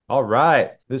All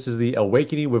right. This is the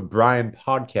Awakening with Brian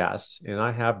podcast, and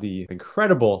I have the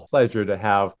incredible pleasure to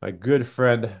have my good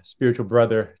friend, spiritual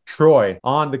brother, Troy,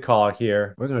 on the call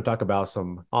here. We're going to talk about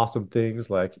some awesome things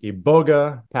like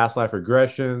Iboga, past life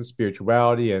regression,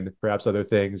 spirituality, and perhaps other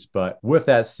things. But with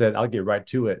that said, I'll get right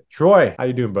to it. Troy, how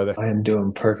you doing, brother? I am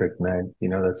doing perfect, man. You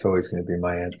know, that's always going to be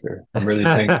my answer. I'm really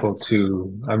thankful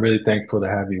to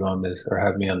have you on this or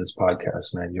have me on this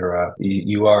podcast, man.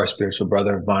 You are a spiritual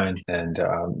brother of mine, and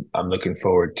I'm looking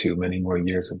forward to many more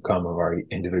years of come of our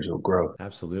individual growth.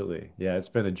 Absolutely. Yeah, it's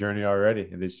been a journey already,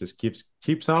 and this just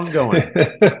keeps on going.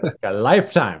 Got a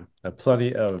lifetime of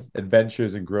plenty of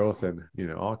adventures and growth and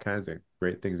all kinds of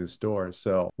great things in store.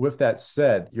 So with that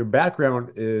said, your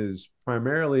background is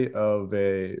primarily of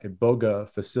a Boga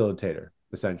facilitator,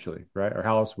 essentially, right? Or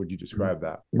how else would you describe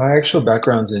that? My actual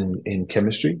background's in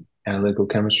chemistry, analytical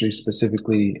chemistry.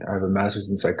 Specifically, I have a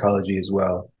master's in psychology as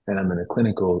well. And I'm in a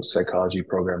clinical psychology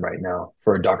program right now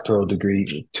for a doctoral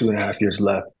degree, 2.5 years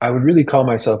left. I would really call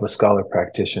myself a scholar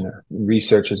practitioner.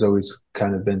 Research has always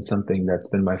kind of been something that's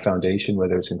been my foundation,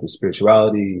 whether it's into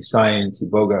spirituality, science,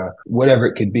 Iboga, whatever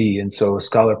it could be. And so a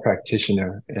scholar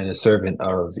practitioner and a servant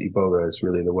of Iboga is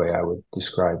really the way I would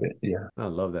describe it. Yeah. I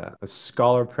love that. A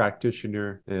scholar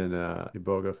practitioner and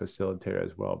Iboga facilitator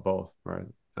as well, both, right?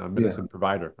 Yeah. Medicine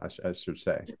provider, I should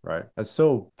say, right? That's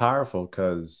so powerful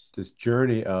because this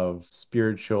journey of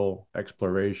spiritual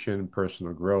exploration,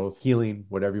 personal growth, healing,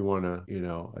 whatever you want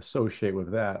to, associate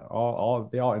with that,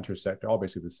 they all intersect. They're all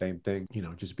basically the same thing.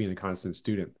 Just being a constant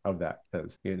student of that,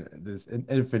 because there's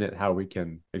infinite how we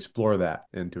can explore that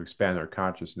and to expand our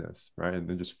consciousness, right? And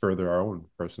then just further our own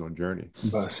personal journey.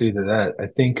 But see to that, I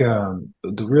think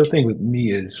the real thing with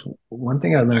me is one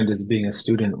thing I learned as being a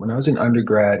student when I was in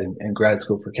undergrad and grad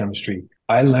school for chemistry.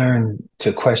 I learned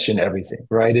to question everything,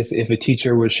 right? If a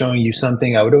teacher was showing you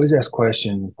something, I would always ask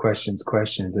questions.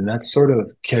 And that's sort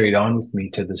of carried on with me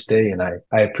to this day. And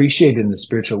I appreciate it in the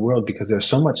spiritual world because there's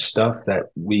so much stuff that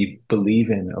we believe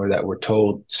in or that we're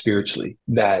told spiritually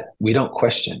that we don't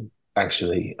question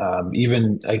actually.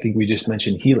 Even I think we just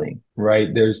mentioned healing, right?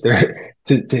 There's there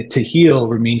to heal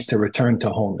means to return to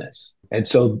wholeness. And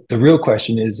so the real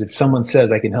question is if someone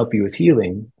says I can help you with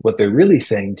healing, what they're really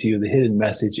saying to you, the hidden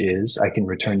message is I can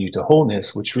return you to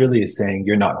wholeness, which really is saying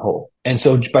you're not whole. And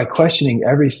so by questioning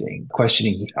everything,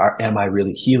 questioning, am I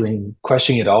really healing?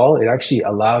 Questioning it all, it actually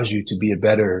allows you to be a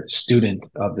better student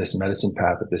of this medicine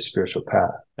path, of this spiritual path.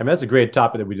 I mean, that's a great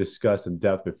topic that we discussed in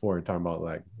depth before and talking about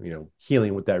like,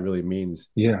 healing, what that really means.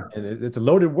 Yeah, And it's a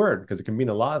loaded word because it can mean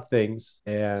a lot of things.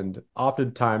 And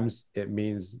oftentimes it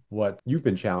means what you've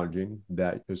been challenging,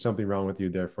 that there's something wrong with you,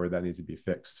 therefore that needs to be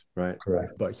fixed, right?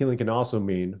 correct. But healing can also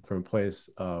mean from a place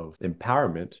of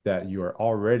empowerment that you are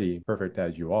already perfect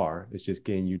as you are. It's just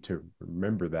getting you to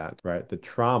remember that, right? The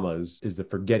traumas is the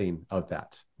forgetting of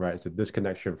that, right? It's a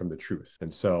disconnection from the truth.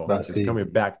 And so That's it's the coming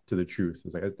back to the truth.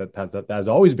 It's like that has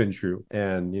always been true.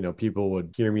 And, people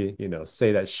would hear me,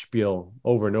 say that spiel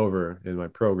over and over in my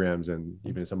programs and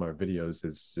even some of my videos.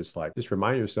 It's just like, just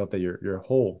remind yourself that you're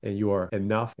whole and you are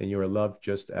enough and you are loved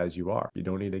just as you are. You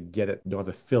don't need to get it. You don't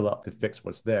have to fill up to fix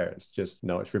what's there. It's just,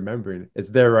 no, it's remembering it's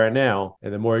there right now.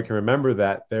 And the more you can remember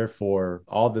that, therefore,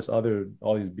 all these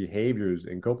behaviors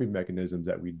and coping mechanisms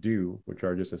that we do, which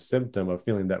are just a symptom of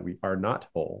feeling that we are not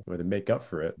whole, or to make up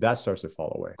for it, that starts to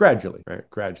fall away gradually, right?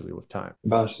 Gradually with time.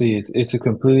 But see, it's a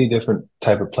completely different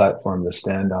type of platform to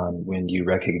stand on when you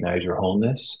recognize your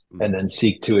wholeness and then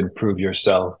seek to improve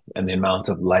yourself and the amount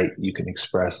of light you can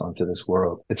express onto this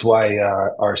world. It's why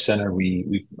our center,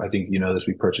 we I think you know this,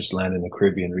 we purchased land in the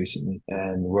Caribbean recently,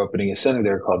 and we're opening a center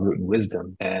there called Root and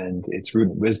Wisdom, and it's Root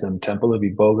and Wisdom, Temple of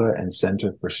Iboga, and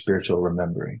Center for Spiritual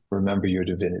Remembering. Remember your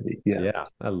divinity. Yeah. Yeah,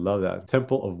 I love that.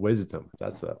 Temple of Wisdom.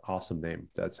 That's an awesome name.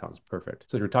 That sounds perfect.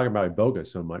 Since we're talking about Iboga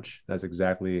so much, that's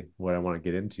exactly what I want to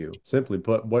get into. Simply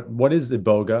put, what is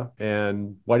Iboga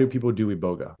and why do people do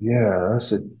Iboga? Yeah,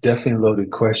 that's a definitely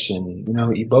loaded question. You know,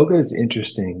 Iboga is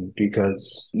interesting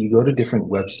because you go to different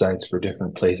websites for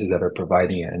different places that are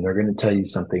providing it, and they're going to tell you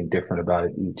something different about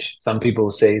it each. Some people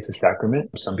will say it's a sacrament.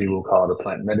 Some people will call it a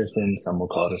plant medicine. Some will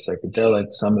call it a psychedelic.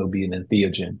 Some will be an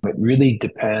entheogen. It really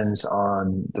depends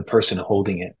on the person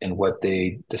holding it and what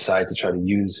they decide to try to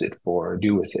use it for or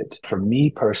do with it. For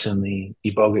me personally,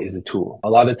 Iboga is a tool. A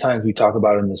lot of times we talk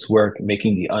about in this work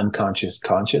making the unconscious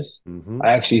conscious. Mm-hmm.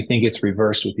 I actually think it's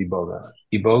reversed with Iboga.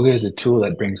 Iboga is a tool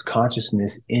that brings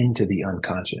consciousness into the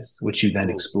unconscious, which you then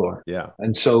Ooh, explore. yeah.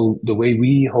 And so the way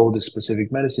we hold a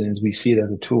specific medicine is we see it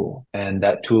as a tool. And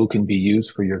that tool can be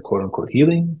used for your quote unquote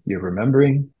healing, your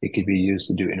remembering. It could be used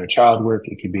to do inner child work.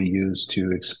 It could be used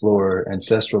to explore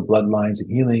ancestral ancestral bloodlines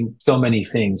and healing, so many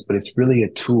things, but it's really a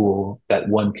tool that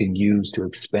one can use to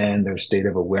expand their state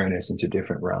of awareness into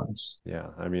different realms. Yeah,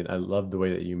 I mean, I love the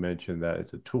way that you mentioned that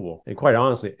it's a tool. And quite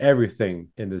honestly, everything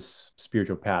in this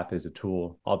spiritual path is a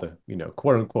tool. All the,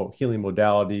 quote unquote healing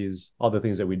modalities, all the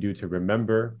things that we do to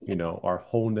remember, our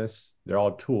wholeness, they're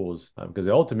all tools, because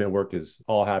the ultimate work is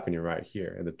all happening right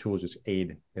here. And the tools just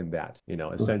aid in that,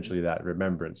 essentially that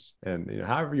remembrance. And,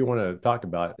 however you want to talk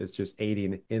about it, it's just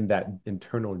aiding in that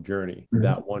internal journey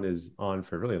that one is on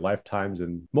for really lifetimes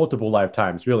and multiple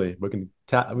lifetimes, really. We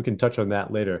can touch on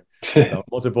that later.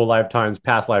 Multiple lifetimes,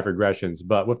 past life regressions.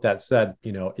 But with that said,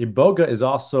 Iboga is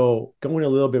also going a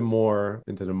little bit more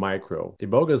into the micro.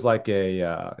 Iboga is like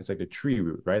it's like a tree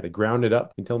root, right? They ground it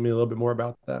up. Can you tell me a little bit more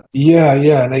about that? Yeah,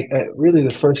 yeah. And really,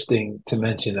 the first thing to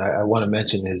mention, I want to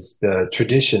mention, is the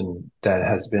tradition that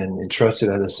has been entrusted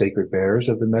as the sacred bearers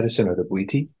of the medicine, or the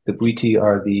Bwiti. The Bwiti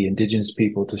are the indigenous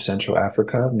people to Central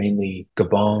Africa, mainly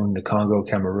Gabon, the Congo,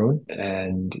 Cameroon.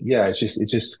 And yeah, it's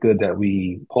just good that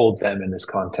we hold them in this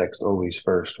context always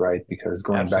first, right? Because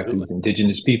going back to these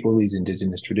indigenous people, these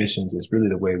indigenous traditions, is really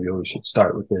the way we always should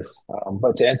start with this.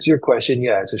 But to answer your question,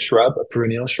 yeah, it's a shrub, a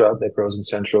perennial shrub that grows in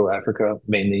Central Africa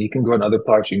mainly. You can grow in other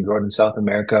parts. You can grow it in South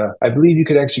America. I believe you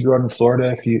could actually grow it in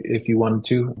Florida if you wanted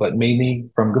to, but mainly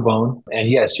from Gabon. And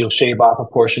yes, you'll shave off a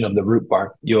portion of the root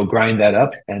bark. You'll grind that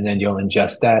up, and then you'll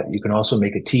ingest that. You can also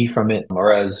make a tea from it,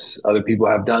 or as other people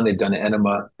have done, they've done an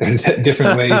enema. There's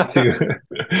different ways to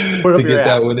get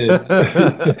that one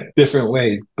in. Different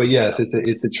ways, but yes,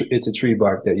 it's a tree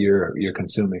bark that you're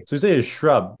consuming. So you say a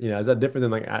shrub, is that different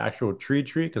than like actual tree?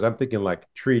 Because I'm thinking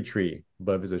like tree,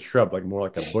 but if it's a shrub, like more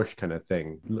like a bush kind of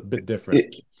thing, a bit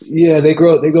different. Yeah, they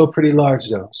grow pretty large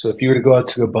though. So if you were to go out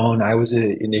to Gabon, I was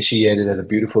initiated at a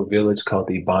beautiful village called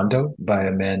Ibondo by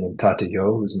a man named Tata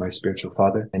Yo, who's my spiritual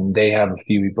father, and they have a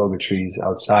few Iboga trees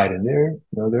outside, and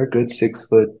they're good 6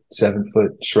 foot, 7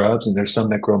 foot shrubs, and there's some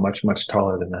that grow much, much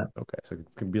taller than that. Okay, so it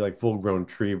could be like full grown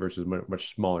tree versus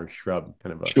much smaller shrub,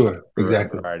 kind of a sure,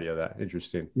 exactly variety of that.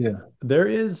 Interesting. Yeah, there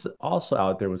is also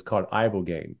out there what's called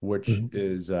Iboga, which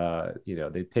is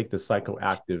they take the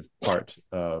psychoactive part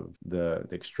of they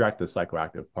extract the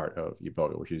psychoactive part of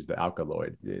Iboga, which is the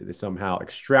alkaloid. They somehow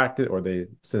extract it or they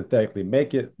synthetically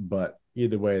make it, but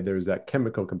either way, there's that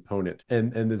chemical component.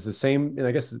 And it's the same, and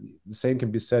I guess the same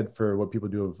can be said for what people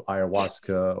do with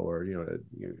ayahuasca or,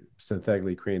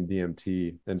 synthetically creating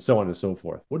DMT and so on and so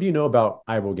forth. What do you know about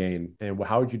Iboga, and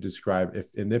how would you describe,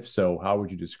 if so, how would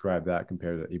you describe that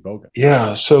compared to Iboga?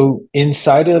 Yeah, so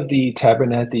inside of the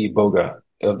Tabernacle Iboga,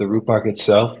 of the root bark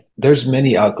itself, there's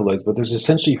many alkaloids, but there's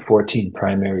essentially 14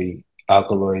 primary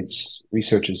alkaloids,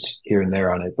 researchers here and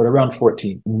there on it, but around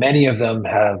 14. Many of them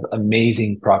have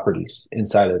amazing properties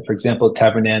inside of it. For example,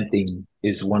 tabernathine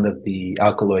is one of the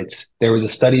alkaloids. There was a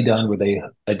study done where they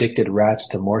addicted rats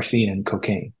to morphine and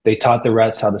cocaine. They taught the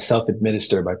rats how to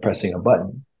self-administer by pressing a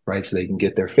button, right? So they can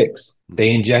get their fix.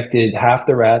 They injected half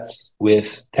the rats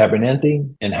with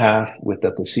tabernathine and half with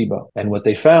the placebo. And what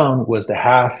they found was the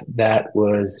half that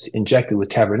was injected with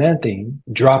tabernathine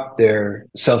dropped their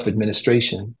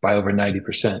self-administration by over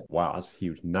 90%. Wow, that's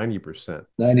huge. 90%.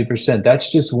 90%.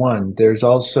 That's just one. There's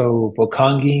also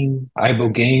vocangine,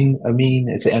 ibogaine.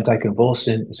 It's an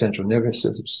anticonvulsant, central nervous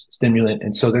system stimulant.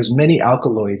 And so there's many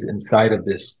alkaloids inside of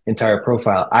this entire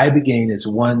profile. Ibogaine is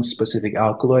one specific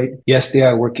alkaloid. Yes, they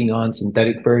are working on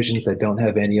synthetic versions that don't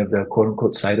have any of the quote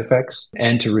unquote side effects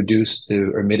and to reduce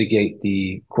or mitigate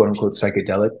the quote unquote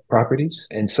psychedelic properties.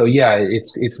 And so, yeah,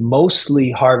 it's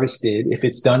mostly harvested. If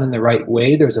it's done in the right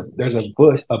way, there's a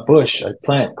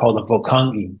plant called a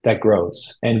vocangine that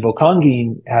grows. And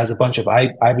vocangine has a bunch of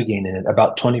ibogaine in it,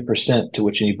 about 20%, to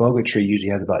which an Iboga tree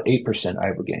usually has about 8%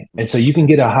 ibogaine. And so you can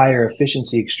get a higher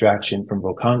efficiency extraction from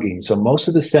vocangine. So most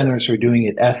of the centers who are doing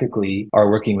it ethically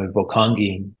are working with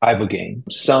vocangine, ibogaine.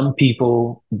 Some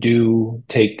people do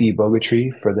take the Iboga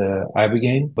tree for the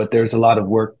ibogaine, but there's a lot of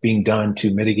work being done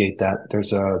to mitigate that.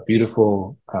 There's a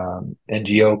beautiful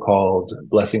NGO called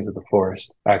Blessings of the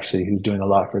Forest, actually, who's doing a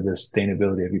lot for the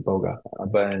sustainability of Iboga.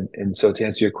 And so to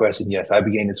answer your question, yes,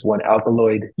 ibogaine is one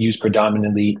alkaloid used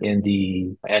predominantly in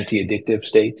the anti-addictive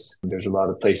states. There's a lot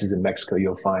of places in Mexico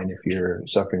you'll find if you're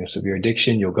suffering a severe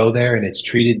addiction, you'll go there and it's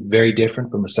treated very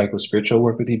different from a psychospiritual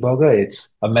work with Iboga.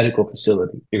 It's a medical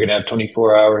facility. You're going to have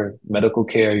 24-hour medical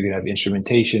care. You're going to have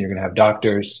instrumentation. You're going to have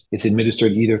doctors. It's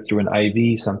administered either through an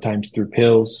IV, sometimes through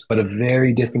pills, but a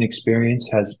very different experience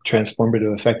has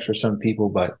transformative effects for some people,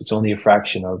 but it's only a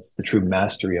fraction of the true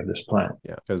mastery of this plant.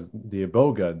 Yeah, because the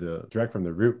Iboga, the direct from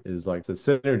the root, is like the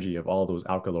synergy of all those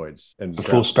alkaloids and A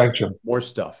full grab spectrum. more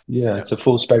stuff. Yeah, Yeah. it's a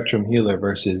full spectrum healer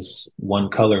versus one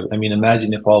color. I mean,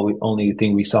 imagine if only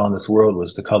thing we saw in this world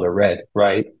was the color red,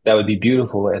 right? That would be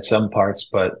beautiful at some parts,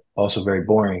 but also very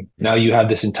boring. Yeah. Now you have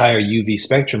this entire UV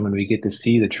spectrum and we get to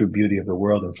see the true beauty of the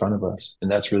world in front of us.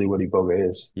 And that's really what Iboga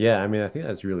is. Yeah, I mean, I think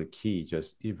that's really key.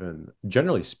 Just even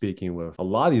generally speaking, with a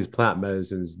lot of these plant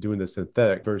medicines doing the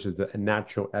synthetic versus the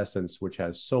natural essence, which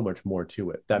has so much more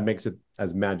to it. That makes it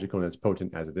as magical and as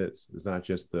potent as it is. It's not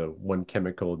just the one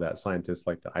chemical that scientists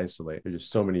like to isolate. There's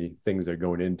just so many things that are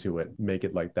going into it, make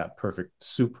it like that perfect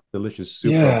soup, delicious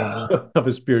soup Yeah. of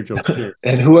a spiritual experience.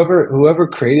 And whoever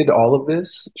created all of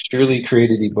this surely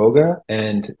created Iboga,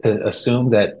 and to assume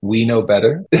that we know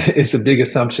better, it's a big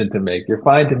assumption to make. You're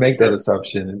fine to make that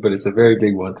assumption, but it's a very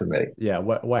big one to make. Yeah,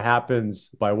 what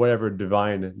happens by whatever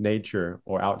divine nature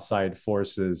or outside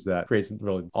forces that creates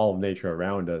really all of nature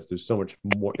around us, there's so much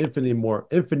more, infinitely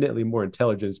more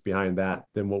intelligence behind that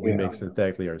than what we make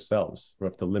synthetically ourselves,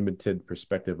 with the limited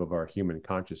perspective of our human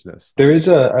consciousness.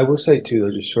 I will say too,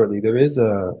 though, just shortly, there is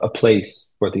a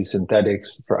place for these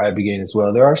synthetics for Ibogaine as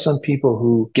well. There are some people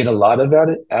who get a lot of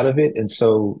out of it. And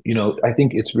so, I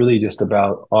think it's really just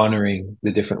about honoring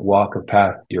the different walk of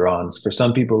path you're on. For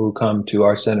some people who come to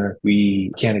our center,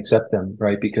 we can't accept them,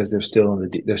 right? Because they're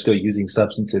still using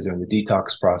substances or in the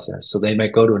detox process. So they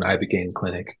might go to an Ibogaine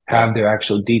clinic, have their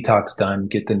actual detox done,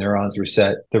 get the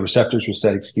receptors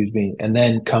reset, excuse me, and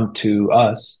then come to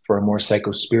us for a more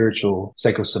psychospiritual,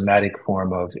 psychosomatic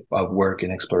form of work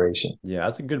and exploration. Yeah,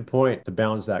 that's a good point to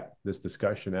balance this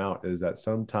discussion out, is that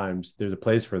sometimes there's a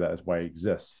place for that. That's why it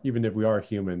exists. Even if we are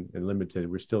human and limited,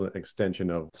 we're still an extension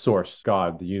of source,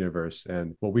 God, the universe,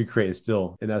 and what we create is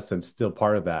still, in essence, still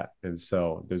part of that. And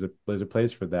so there's a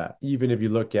place for that. Even if you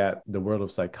look at the world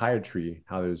of psychiatry,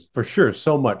 how there's for sure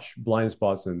so much blind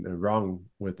spots and wrong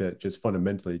with it, just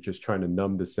fundamentally, just trying to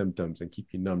numb the symptoms and keep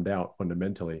you numbed out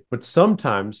fundamentally. But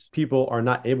sometimes people are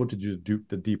not able to do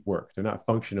the deep work. They're not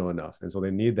functional enough. And so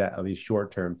they need that, at least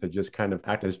short term, to just kind of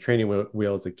act as training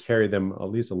wheels to carry them at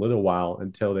least a little while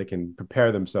until they can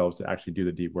prepare themselves to actually do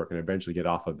the deep work and eventually get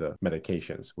off of the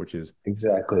medications, which is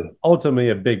exactly ultimately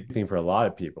a big thing for a lot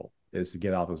of people, is to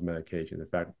get off those medications. In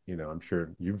fact, I'm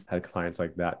sure you've had clients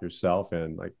like that yourself,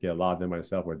 and like a lot of them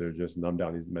myself, where they're just numbed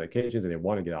out these medications and they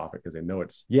want to get off it because they know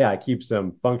it keeps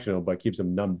them functional, but keeps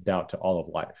them numbed out to all of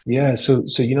life. Yeah. So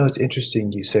it's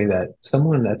interesting you say that.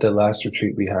 Someone at the last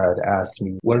retreat we had asked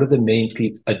me, what are the main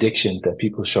addictions that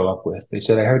people show up with? They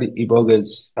said, I heard Iboga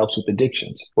helps with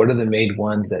addictions. What are the main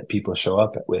ones that people show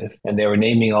up with? And they were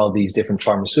naming all these different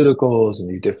pharmaceuticals and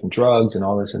these different drugs and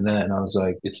all this and that. And I was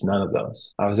like, it's none of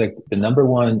those. I was like, the number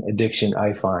one addiction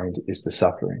I find is the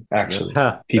suffering. Actually,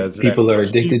 people are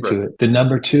addicted to it. The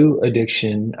number two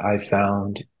addiction I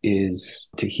found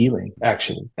is to healing,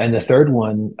 actually. And the third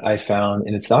one I found,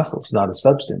 and it's not a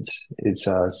substance. It's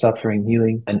suffering,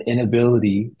 healing, an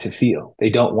inability to feel. They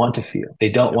don't want to feel. They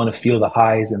don't want to feel the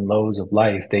highs and lows of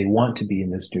life. They want to be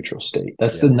in this neutral state.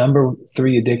 That's the number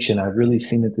three addiction I've really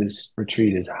seen at this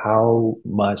retreat, is how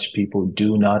much people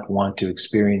do not want to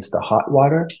experience the hot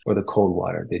water or the cold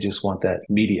water. They just want that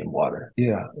medium water.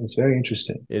 Yeah, it's very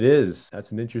interesting. It is.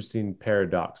 That's an interesting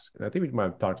paradox. And I think we might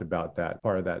have talked about that.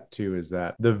 Part of that too is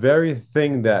that the very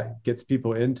thing that gets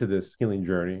people into this healing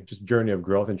journey, just journey of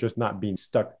growth, and just not being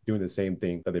stuck doing the same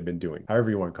thing that they've been doing, however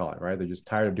you want to call it, right? They're just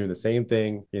tired of doing the same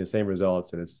thing, getting the same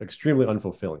results, and it's extremely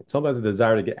unfulfilling. Sometimes the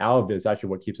desire to get out of it is actually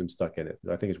what keeps them stuck in it.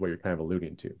 I think is what you're kind of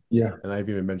alluding to. Yeah. And I've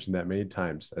even mentioned that many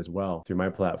times as well through my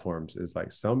platforms, is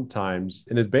like sometimes,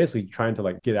 and it's basically trying to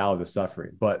like get out of the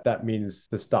suffering, but that means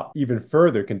to stop even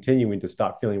further, continuing to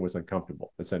stop feeling what's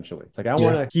uncomfortable, essentially. It's like, I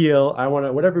want to heal. I want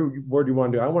to, whatever word you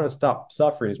want to do, I want to stop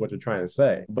suffering is what you're trying to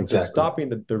say. But the stopping,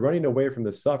 the running away from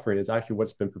the suffering is actually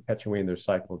what's been perpetuating their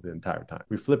cycle the entire time.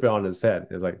 We flip it on its head.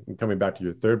 It's like, coming back to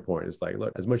your third point, it's like,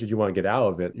 look, as much as you want to get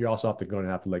out of it, you're also going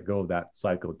to have to let go of that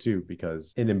cycle too,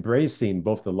 because in embracing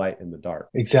both the light and the dark.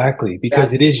 Exactly.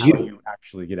 Because it is you. You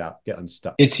actually get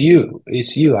unstuck. It's you.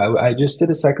 It's you. I just did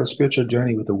a psychospiritual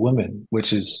journey with a woman,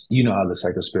 which is, how the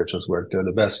psychospirituals work. They're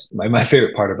the best. My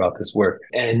favorite part about this work.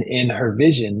 And in her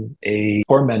vision, a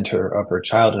tormentor of her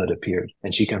childhood appeared,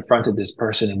 and she confronted this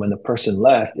person. And when the person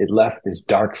left, it left this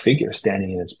dark figure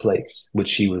standing in its place, which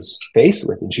she was faced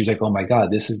with. And she was like, oh my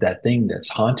God, this is that thing that's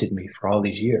haunted me for all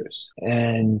these years.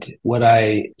 And what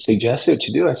I suggested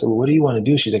to do, I said, well, what do you want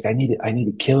to do? She's like, I need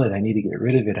to kill it. I need to get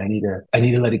rid of it. I need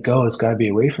to let it go. It's got I be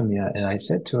away from you? And I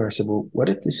said to her, I said, well, what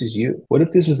if this is you? What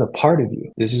if this is a part of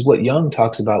you? This is what Jung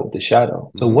talks about with the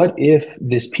shadow. So Mm-hmm. what if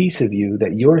this piece of you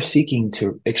that you're seeking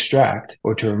to extract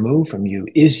or to remove from you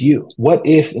is you? What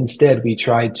if instead we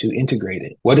tried to integrate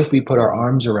it? What if we put our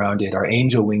arms around it, our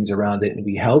angel wings around it, and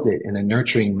we held it in a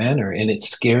nurturing manner in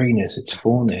its scariness, its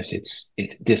fullness, its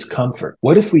discomfort?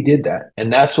 What if we did that?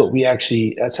 And that's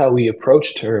how we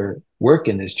approached her work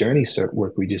in this journey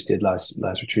work we just did last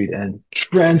retreat, and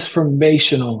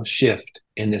transformational shift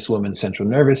in this woman's central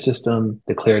nervous system,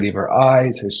 the clarity of her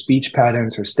eyes, her speech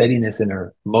patterns, her steadiness, and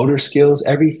her motor skills.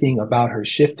 Everything about her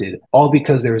shifted, all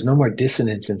because there was no more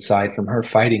dissonance inside from her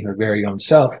fighting her very own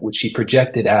self, which she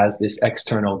projected as this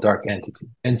external dark entity.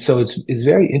 And so it's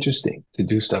very interesting to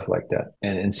do stuff like that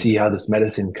and see how this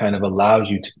medicine kind of allows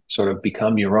you to sort of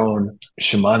become your own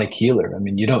shamanic healer. I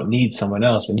mean, you don't need someone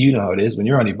else. When you know how it is, when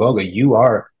you're on Iboga, you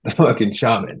are the fucking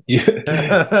shaman. You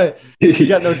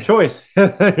got no choice.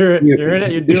 You're in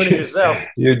it. You're doing it yourself.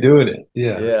 You're doing it.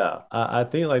 Yeah. Yeah. I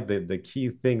think like the key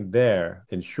thing there,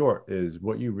 in short, is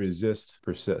what you resist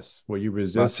persists. What you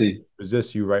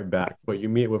resists you right back. What you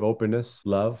meet with openness,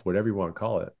 love, whatever you want to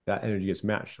call it, that energy gets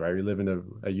matched, right? We live in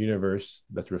a universe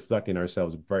that's reflecting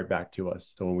ourselves right back to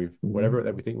us. So when we whatever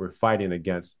that we think we're fighting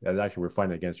against, that's actually we're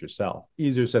fighting against yourself.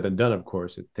 Easier said than done, of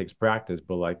course. It takes practice,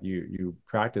 but like you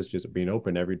practice just being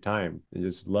open every time and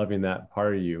just loving that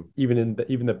part of you, even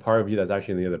the part of you that's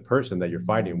actually in the other person that you're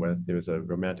fighting with. If it's a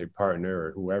romantic partner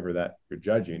or whoever that you're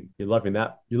judging, you're loving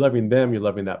them, you're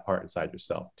loving that part inside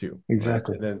yourself too.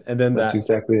 Exactly. Right? And then that's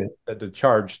exactly it. That the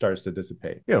charge starts to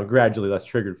dissipate. Gradually that's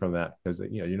triggered from that because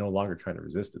you're no longer trying to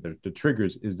resist it. The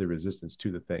triggers is the resistance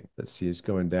to the thing. Let's see, it's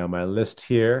going down my list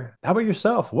here. How about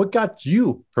yourself? What got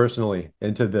you personally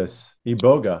into this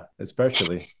Iboga,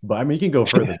 especially? But I mean, you can go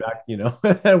further back,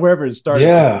 wherever it started.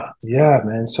 Yeah,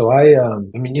 man. So I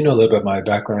mean, you know a little bit about my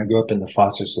background. I grew up in the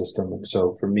foster system. And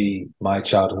so for me, my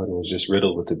childhood was just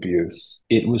riddled with abuse.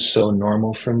 It was so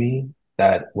normal for me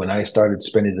that when I started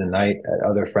spending the night at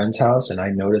other friends' house and I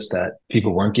noticed that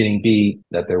people weren't getting beat,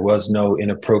 that there was no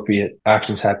inappropriate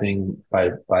actions happening by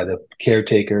the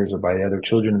caretakers or by the other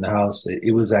children in the house,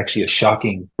 it was actually a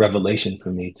shocking revelation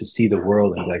for me to see the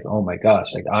world and be like, oh my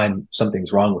gosh, like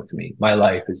something's wrong with me. My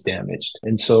life is damaged.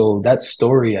 And so that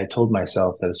story I told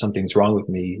myself that if something's wrong with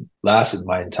me lasted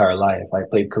my entire life. I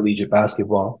played collegiate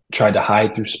basketball, tried to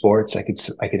hide through sports. I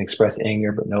could express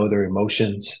anger, but no other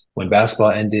emotions. When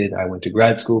basketball ended, I went to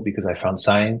grad school because I found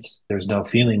science. There's no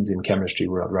feelings in chemistry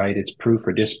world, right? It's proof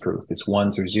or disproof. It's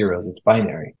ones or zeros. It's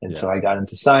binary. And so I got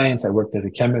into science. I worked as a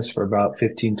chemist for about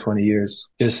 15, 20 years,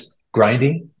 just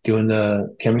grinding, doing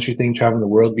the chemistry thing, traveling the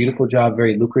world. Beautiful job,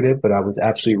 very lucrative, but I was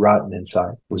absolutely rotten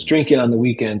inside. Was drinking on the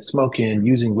weekends, smoking,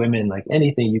 using women, like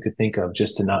anything you could think of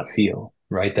just to not feel.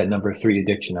 Right? That number 3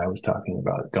 addiction I was talking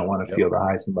about. Don't want to feel the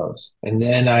highs and lows. And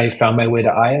then I found my way to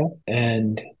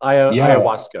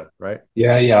ayahuasca, right?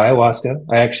 Yeah, ayahuasca.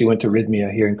 I actually went to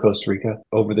Rhythmia here in Costa Rica.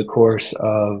 Over the course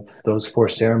of those 4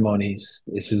 ceremonies,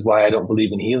 this is why I don't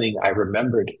believe in healing. I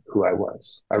remembered who I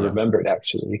was. I remembered,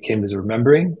 actually. It came as a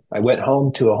remembering. I went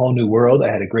home to a whole new world. I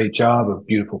had a great job, a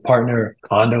beautiful partner,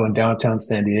 condo in downtown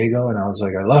San Diego. And I was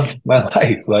like, I love my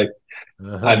life. Like,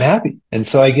 I'm happy. And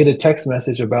so I get a text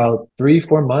message about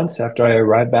 3-4 months after I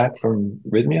arrived back from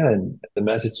Rhythmia. And the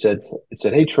message said,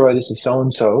 hey, Troy, this is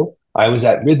so-and-so. I was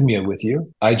at Rhythmia with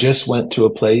you. I just went to a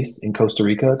place in Costa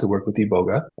Rica to work with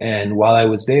Iboga. And while I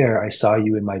was there, I saw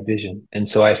you in my vision. And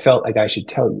so I felt like I should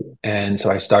tell you. And so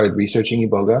I started researching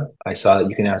Iboga. I saw that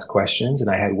you can ask questions. And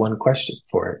I had one question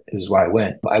for it. This is why I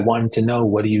went. I wanted to know,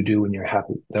 what do you do when you're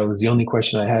happy? That was the only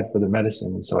question I had for the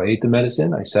medicine. And so I ate the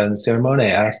medicine. I sat in the ceremony. I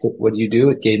asked it, what do you do?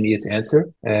 It gave me its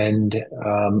answer. And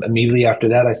immediately after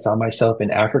that, I saw myself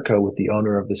in Africa with the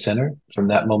owner of the center. From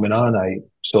that moment on, I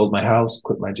sold my house,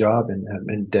 quit my job, and have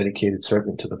been dedicated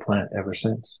servant to the plant ever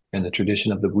since. And the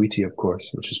tradition of the Bwiti, of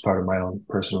course, which is part of my own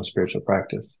personal spiritual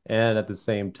practice. And at the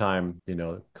same time,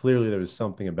 clearly there was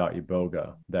something about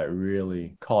Iboga that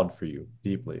really called for you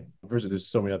deeply. Versus there's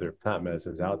so many other plant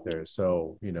medicines out there.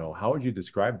 So, how would you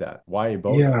describe that? Why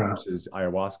Iboga versus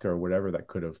ayahuasca or whatever that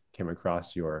could have came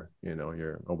across your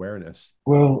awareness?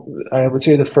 Well, I would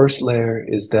say the first layer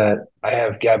is that I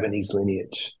have Gabonese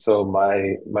lineage. So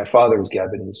my father was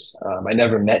Gabonese. I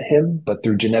never met him, but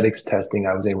through genetics testing,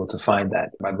 I was able to find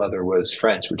that. My mother was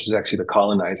French, which is actually the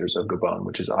colonizers of Gabon,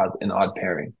 which is an odd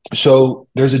pairing. So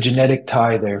there's a genetic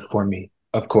tie there for me,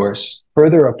 of course.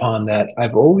 Further upon that,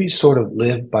 I've always sort of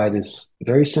lived by this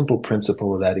very simple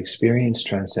principle that experience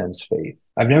transcends faith.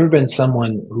 I've never been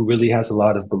someone who really has a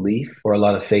lot of belief or a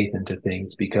lot of faith into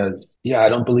things because, I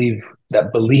don't believe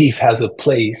that belief has a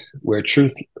place where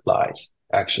truth lies.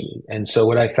 actually. And so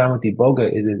what I found with Iboga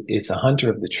is it's a hunter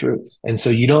of the truth. And so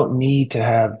you don't need to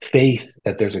have faith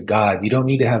that there's a God. You don't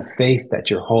need to have faith that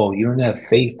you're whole. You don't have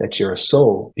faith that you're a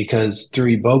soul, because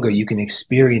through Iboga, you can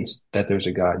experience that there's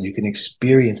a God. You can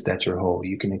experience that you're whole.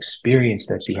 You can experience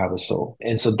that you have a soul.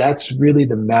 And so that's really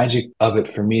the magic of it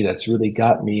for me. That's really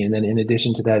got me. And then in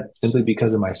addition to that, simply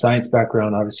because of my science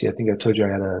background, obviously, I think I told you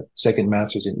I had a second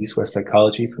master's in East-West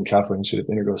psychology from California Institute of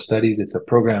Integral Studies. It's a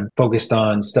program focused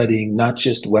on studying not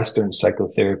just Western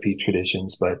psychotherapy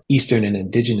traditions, but Eastern and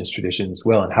indigenous traditions as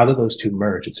well. And how do those two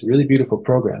merge? It's a really beautiful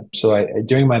program. So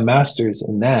during my master's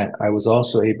in that, I was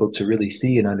also able to really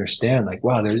see and understand, like,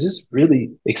 wow, there's this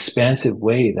really expansive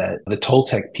way that the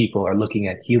Toltec people are looking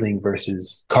at healing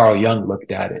versus Carl Jung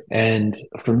looked at it. And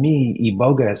for me,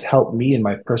 Iboga has helped me in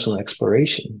my personal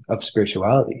exploration of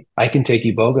spirituality. I can take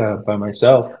Iboga by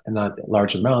myself, and not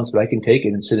large amounts, but I can take it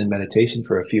and sit in meditation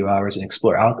for a few hours and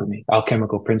explore alchemy,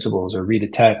 alchemical principles, or read a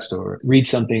text or read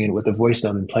something with a voice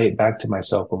note and play it back to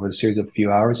myself over a series of a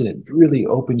few hours. And it really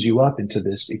opens you up into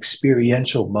this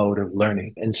experiential mode of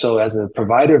learning. And so as a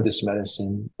provider of this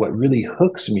medicine, what really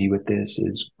hooks me with this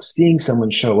is seeing someone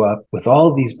show up with all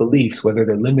of these beliefs, whether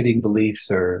they're limiting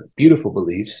beliefs or beautiful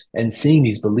beliefs, and seeing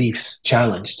these beliefs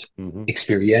challenged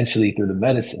experientially through the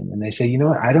medicine. And they say, you know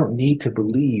what? I don't need to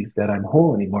believe that I'm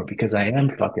whole anymore because I am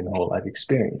fucking whole. I've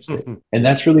experienced it. And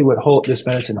that's really what this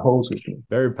medicine holds with me.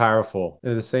 Very powerful.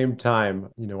 At the same time,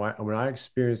 you know, when I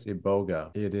experience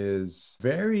Iboga, it is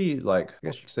very, like, I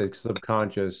guess you could say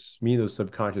subconscious, me, those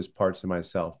subconscious parts of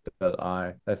myself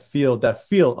that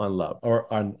feel unloved or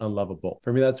unlovable.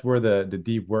 For me, that's where the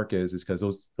deep work is because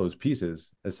those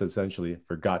pieces is essentially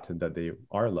forgotten that they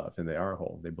are loved and they are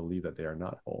whole. They believe that they are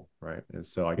not whole, right? And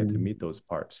so I get to meet those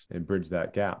parts and bridge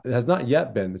that gap. It has not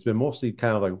yet been, it's been mostly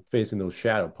kind of like facing those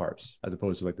shadow parts as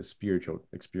opposed to like the spiritual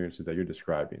experiences that you're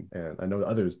describing. And I know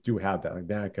others do have that. Like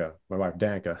Danica, my wife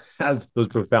Danica, has those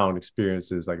profound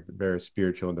experiences, like very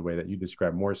spiritual in the way that you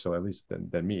describe, more so at least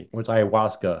than me, which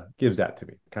ayahuasca gives that to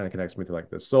me. It kind of connects me to like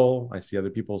the soul. I see other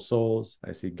people's souls.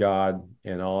 I see God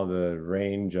and all the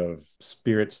range of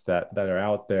spirits that are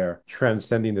out there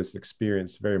transcending this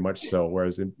experience very much so.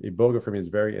 Whereas Iboga for me is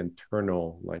very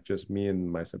internal, like just me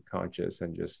and my subconscious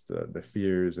and just the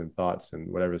fears and thoughts and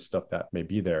whatever stuff that may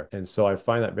be there. And so I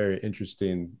find that very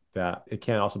interesting, that it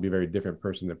can also be very different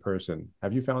person to person.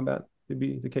 Have you found that to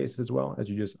be the case as well, as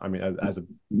you just, I mean, as a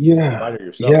provider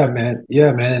yourself?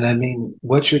 Yeah, man. And I mean,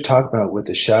 what you're talking about with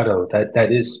the shadow,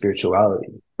 that is spirituality,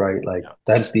 right? Like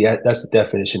that's the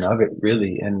definition of it,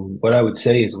 really. And what I would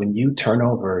say is when you turn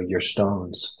over your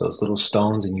stones, those little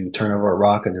stones, and you turn over a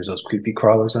rock and there's those creepy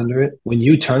crawlers under it, when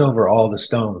you turn over all the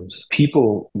stones,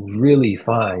 people really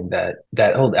find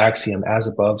that old axiom, as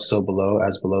above, so below,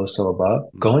 as below, so above,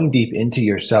 going deep into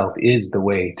yourself is the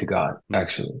way to God,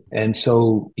 actually. And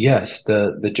so, yes,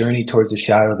 the journey towards the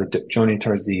shadow, the journey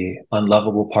towards the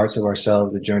unlovable parts of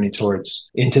ourselves, the journey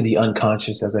towards into the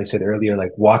unconscious, as I said earlier,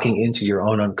 like walking into your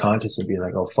own unconscious and being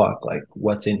like, oh, fuck, like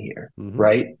what's in here,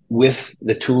 right? With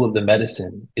the tool of the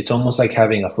medicine, it's almost like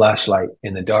having a flashlight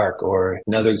in the dark. Or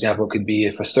another example could be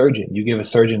if you give a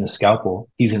surgeon a scalpel,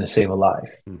 he's going to save a life.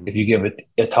 If you give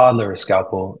a toddler a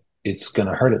scalpel, it's going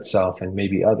to hurt itself and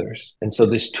maybe others. And so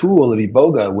this tool of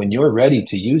Iboga, when you're ready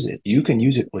to use it, you can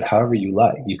use it with however you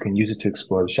like. You can use it to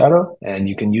explore the shadow, and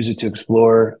you can use it to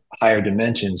explore higher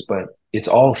dimensions, but it's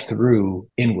all through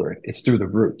inward. It's through the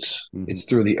roots. It's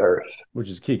through the earth. Which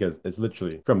is key because it's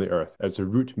literally from the earth. It's a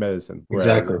root medicine.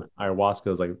 Exactly. Ayahuasca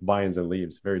is like vines and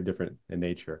leaves, very different in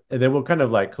nature. And then we'll kind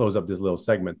of like close up this little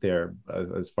segment there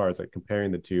as far as like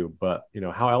comparing the two. But, you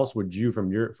know, how else would you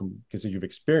because you've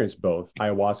experienced both,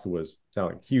 ayahuasca was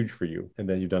sounding like huge for you, and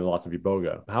then you've done lots of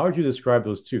Iboga. How would you describe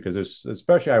those two? Because there's,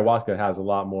 especially ayahuasca has a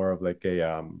lot more of like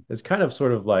it's kind of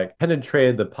sort of like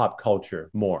penetrated the pop culture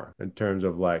more in terms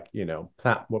of like, you know,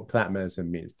 what plant medicine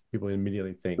means. People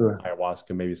immediately think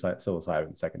ayahuasca, maybe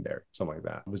psilocybin secondary, something like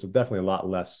that. There's definitely a lot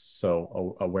less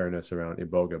so awareness around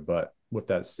Iboga. But with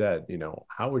that said, you know,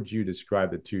 how would you describe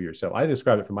the two yourself? I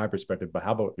describe it from my perspective, but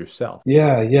how about yourself?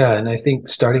 Yeah. And I think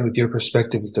starting with your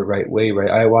perspective is the right way, right?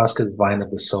 Ayahuasca is the vine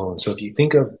of the soul. And so if you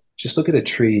think of, just look at a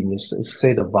tree and let's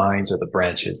say the vines or the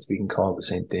branches. We can call it the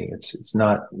same thing. It's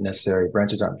not necessary.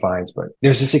 Branches aren't vines, but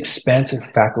there's this expansive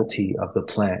faculty of the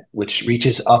plant which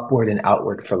reaches upward and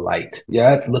outward for light.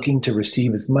 Yeah, it's looking to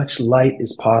receive as much light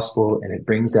as possible, and it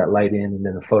brings that light in, and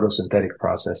then the photosynthetic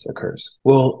process occurs.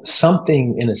 Well,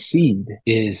 something in a seed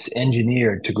is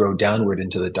engineered to grow downward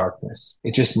into the darkness.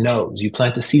 It just knows. You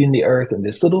plant the seed in the earth, and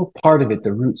this little part of it,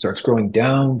 the root, starts growing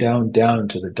down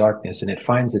to the darkness, and it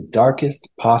finds the darkest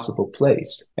possible possible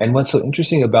place. And what's so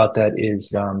interesting about that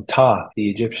is Thoth, the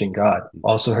Egyptian god,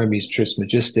 also Hermes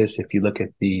Trismegistus. If you look at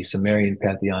the Sumerian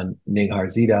pantheon,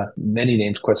 Nigharzida, many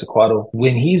names, Quetzalcoatl.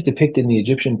 When he's depicted in the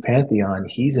Egyptian pantheon,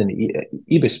 he's an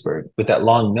ibis bird with that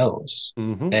long nose.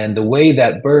 Mm-hmm. And the way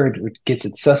that bird gets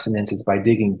its sustenance is by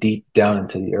digging deep down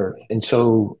into the earth. And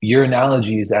so your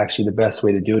analogy is actually the best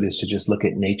way to do it, is to just look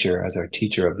at nature as our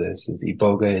teacher of this. Is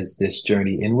Iboga is this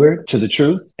journey inward to the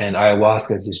truth, and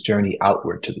ayahuasca is this journey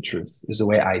outward to the truth, is the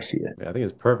way I see it. Yeah, I think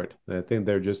it's perfect. And I think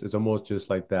it's almost just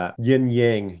like that yin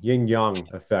yang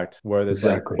effect, where it's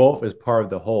Exactly. like both is part of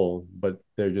the whole, but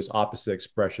they're just opposite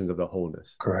expressions of the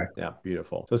wholeness. Correct. Yeah,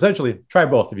 beautiful. So essentially, try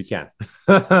both if you can.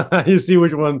 You see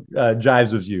which one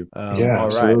jives with you. Yeah, all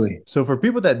absolutely. right. So for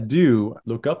people that do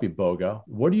look up Iboga,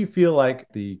 what do you feel like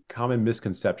the common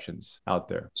misconceptions out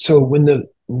there? So when the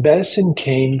medicine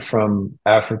came from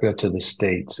Africa to the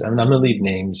States, I'm going to leave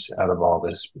names out of all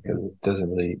this because it doesn't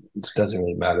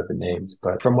really matter the names.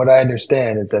 But from what I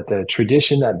understand is that the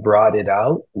tradition that brought it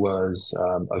out was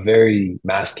a very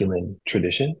masculine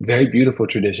tradition, very beautiful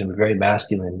tradition, but very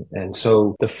masculine. And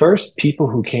so the first people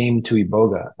who came to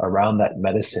Iboga around that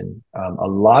medicine, a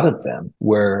lot of them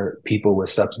were people with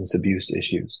substance abuse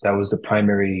issues. That was the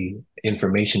primary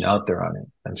information out there on it.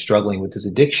 I'm struggling with this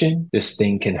addiction. This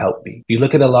thing can help me. If you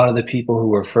look at a lot of the people who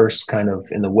were first kind of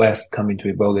in the West coming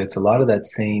to Iboga, it's a lot of that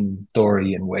same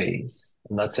story and ways.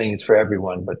 I'm not saying it's for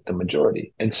everyone, but the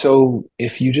majority. And so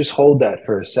if you just hold that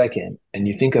for a second and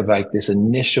you think of like this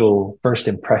initial first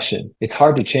impression, it's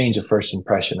hard to change a first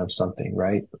impression of something,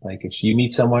 right? Like if you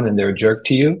meet someone and they're a jerk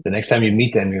to you, the next time you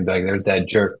meet them, you'll be like, there's that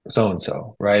jerk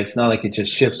so-and-so, right? It's not like it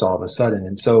just shifts all of a sudden.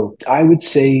 And so I would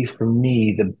say for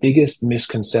me, the biggest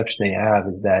misconception they have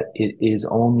is that it is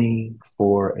only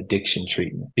for addiction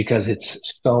treatment, because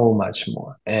it's so much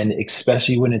more. And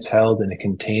especially when it's held in a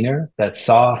container that's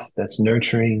soft, that's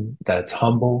nurturing, that's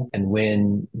humble. And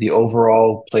when the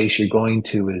overall place you're going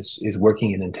to is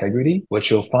working in integrity, what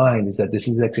you'll find is that this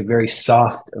is actually very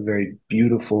soft, a very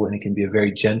beautiful, and it can be a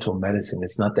very gentle medicine.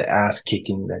 It's not the ass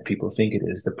kicking that people think it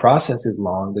is. The process is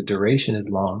long, the duration is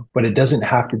long, but it doesn't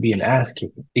have to be an ass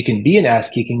kicking. It can be an ass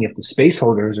kicking if the space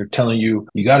holders are telling you,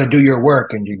 you got to do your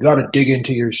work and you got to dig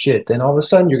into your shit. Then all of a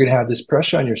sudden you're going to have this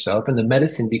pressure on yourself, and the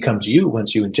medicine becomes you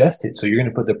once you ingest it. So you're going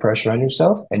to put the pressure on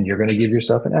yourself and you're going to give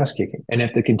yourself an ass kicking. And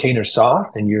if the container's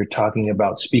soft and you're talking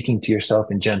about speaking to yourself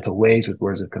in gentle ways with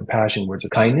words of compassion, words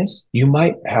of kindness, you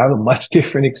might have a much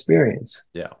different experience.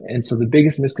 Yeah. And so the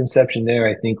biggest misconception there,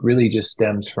 I think, really just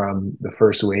stems from the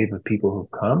first wave of people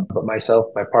who come. But myself,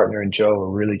 my partner, and Joe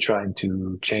are really trying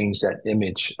to change that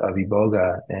image of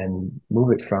Iboga and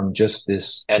move it from just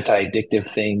this anti-addictive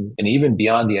thing, and even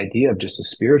beyond the idea of just a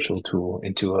spiritual tool,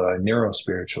 into a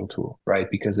neurospiritual tool, right?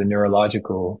 Because the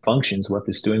neurological functions, what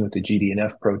it's doing with the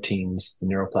GDNF proteins, the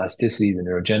neuroplasticity, the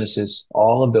neurogenesis,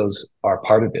 all of those are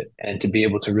part of it. And to be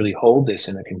able to really hold this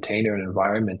in a container and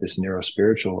environment, this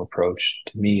neurospiritual approach,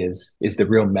 to me is the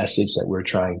real message that we're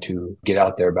trying to get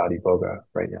out there about Iboga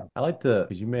right now. I like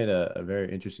because you made a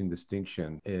very interesting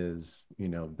distinction, is,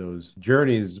 those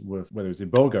journeys with whether it's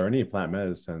Iboga or any plant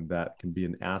medicine that can be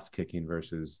an ass kicking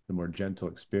versus the more gentle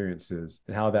experiences,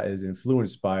 and how that is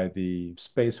influenced by the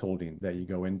space holding that you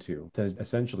go into to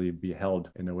essentially be held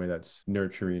in a way that's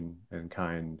nurturing and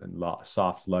kind and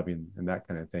soft, loving, and that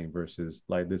kind of thing, versus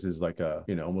like this is like a,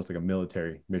 almost like a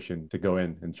military mission to go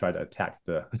in and try to attack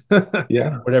the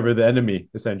whatever the enemy,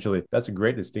 essentially. That's a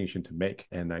great distinction to make,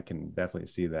 and I can definitely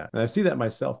see that. And I see that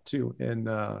myself too, in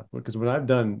because when I've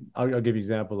done, I'll give you an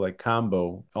example, like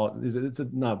combo, it's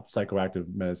not psychoactive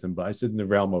medicine, but it's in the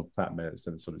realm of plant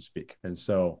medicine, so to speak. And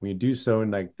so when you do so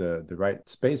in like the right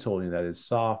space holding that is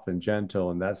soft and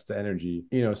gentle, and that's the energy,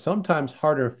 sometimes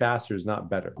harder and faster is not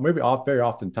better. Maybe very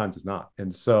oftentimes it's not.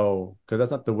 And so, because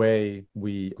that's not the way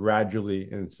we gradually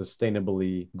and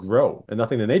sustainably grow. And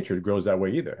nothing in nature grows that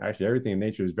way either. Actually, everything in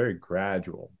nature is very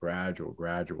gradual,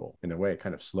 in a way,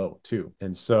 kind of slow too.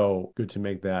 And so good to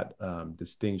make that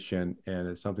distinction. And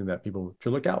it's something that people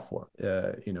should look out for.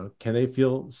 Can they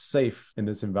feel safe in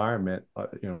this environment?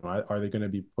 Are they going to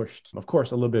be pushed? Of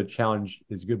course, a little bit of challenge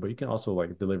is good, but you can also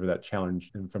like deliver that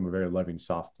challenge from a very loving,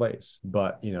 soft place.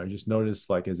 But, just notice,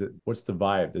 like, what's the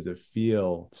vibe? Does it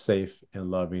feel safe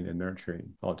and loving and nurturing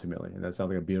ultimately? And that sounds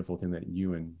like a beautiful thing that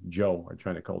you and Joe are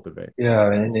trying to cultivate.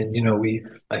 Yeah. And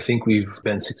I think we've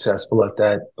been successful at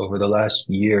that. Over the last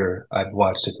year, I've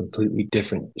watched a completely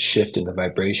different shift in the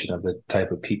vibration of the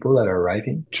type of people that are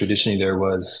arriving. Traditionally, there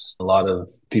was a lot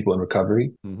of people in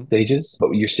recovery stages, but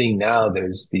what you're seeing now,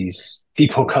 there's these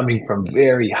people coming from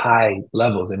very high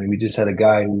levels. I mean, we just had a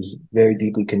guy who's very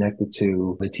deeply connected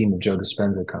to the team of Joe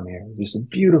Dispenza come here. Just a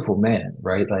beautiful man,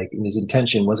 right? Like, and his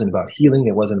intention wasn't about healing.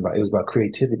 It was about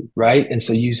creativity, right? And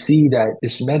so you see that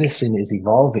this medicine is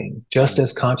evolving just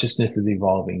as consciousness is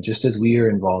evolving, just as we are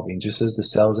evolving, just as the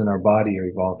cells in our body are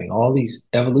evolving. All these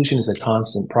evolution is a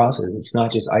constant process. It's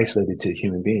not just isolated to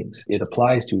human beings. It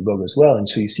applies to Iboga as well. And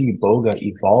so you see Iboga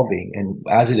evolving, and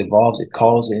as it evolves, it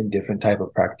calls in different type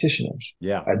of practitioners.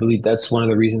 Yeah. I believe that's one of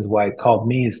the reasons why it called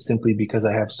me, is simply because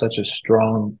I have such a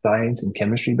strong science and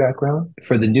chemistry background.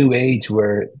 For the new age,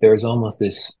 where there's almost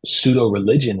this pseudo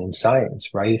religion in science,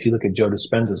 right? If you look at Joe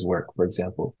Dispenza's work, for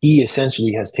example, he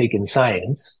essentially has taken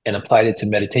science and applied it to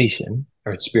meditation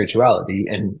or spirituality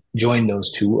and join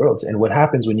those two worlds. And what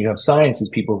happens when you have science is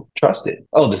people trust it.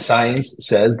 Oh, the science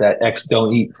says that X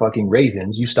don't eat fucking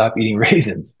raisins. You stop eating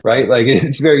raisins, right? Like,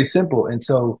 it's very simple. And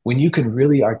so when you can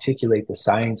really articulate the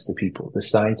science to people, the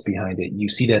science behind it, you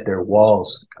see that their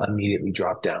walls immediately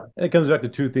drop down. And it comes back to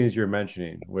two things you're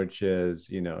mentioning, which is,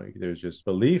 there's just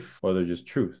belief or there's just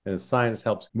truth. And science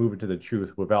helps move it to the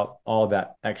truth without all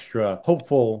that extra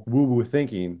hopeful woo-woo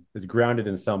thinking. It's grounded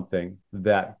in something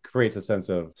that creates a sense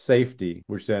of safety,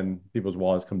 which then people's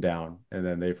walls come down, and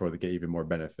then therefore they get even more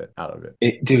benefit out of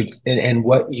it. Dude, and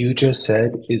what you just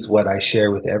said is what I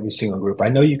share with every single group. I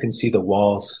know you can see the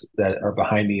walls that are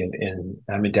behind me, and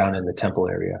I'm down in the temple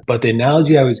area. But the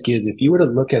analogy I always give is, if you were to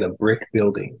look at a brick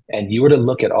building and you were to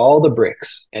look at all the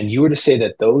bricks and you were to say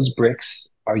that those bricks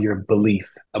are your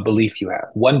belief, a belief you have.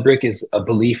 One brick is a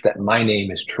belief that my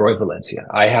name is Troy Valencia.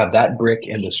 I have that brick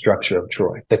in the structure of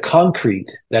Troy. The concrete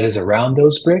that is around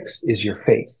those bricks is your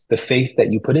faith, the faith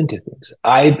that you put into things.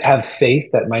 I have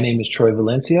faith that my name is Troy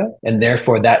Valencia, and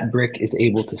therefore that brick is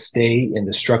able to stay in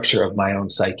the structure of my own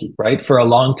psyche, right? For a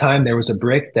long time, there was a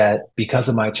brick that, because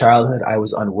of my childhood, I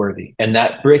was unworthy. And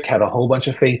that brick had a whole bunch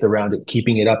of faith around it,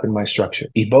 keeping it up in my structure.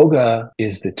 Iboga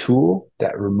is the tool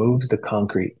that removes the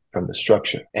concrete from the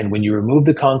structure. And when you remove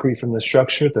the concrete from the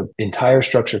structure, the entire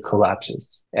structure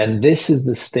collapses. And this is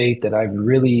the state that I've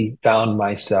really found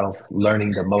myself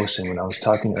learning the most in. When I was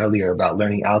talking earlier about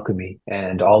learning alchemy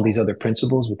and all these other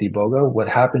principles with Iboga, what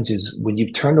happens is, when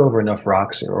you've turned over enough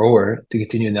rocks, or to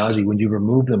continue the analogy, when you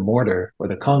remove the mortar or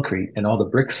the concrete and all the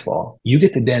bricks fall, you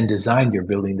get to then design your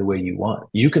building the way you want.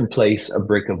 You can place a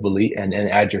brick of belief and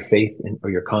add your faith or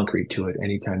your concrete to it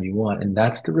anytime you want. And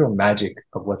that's the real magic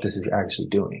of what this is actually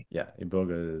doing. Yeah,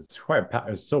 Iboga is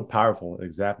it's so powerful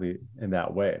exactly in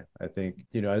that way. I think,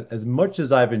 as much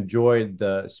as I've enjoyed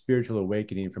the spiritual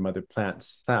awakening from other plant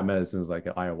medicines like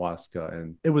ayahuasca,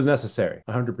 and it was necessary,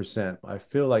 100%, I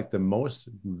feel like the most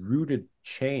rooted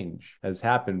change has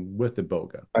happened with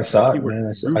Iboga. I saw it,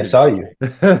 man. I saw you.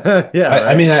 Yeah, right?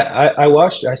 I mean,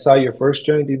 I saw your first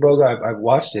journey to Iboga. I've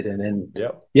watched it, and then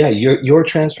yep. Yeah, your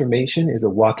transformation is a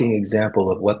walking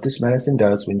example of what this medicine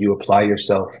does when you apply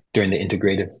yourself during the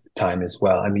integrative time as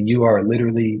well. I mean, you are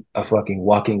literally a fucking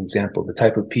walking example. The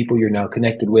type of people you're now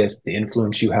connected with, the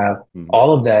influence you have,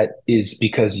 all of that is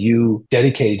because you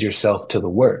dedicated yourself to the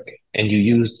work. And you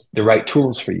used the right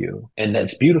tools for you. And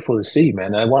that's beautiful to see,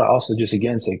 man. I want to also just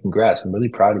again say congrats. I'm really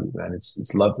proud of you, man.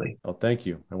 It's lovely. Oh, thank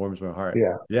you. It warms my heart.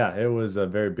 Yeah. Yeah, it was a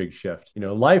very big shift.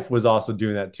 Life was also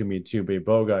doing that to me too, but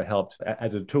Iboga helped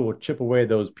as a tool chip away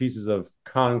those pieces of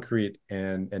concrete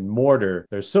and mortar.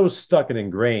 They're so stuck and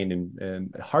ingrained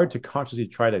and hard to consciously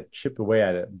try to chip away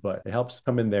at it, but it helps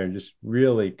come in there and just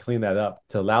really clean that up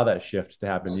to allow that shift to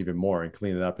happen even more and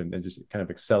clean it up and just kind of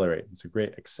accelerate. It's a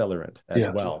great accelerant as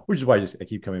well, which is why I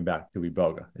keep coming back to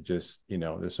Iboga. It just,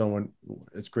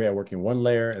 it's great at working one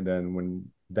layer, and then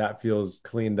when that feels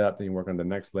cleaned up, then you work on the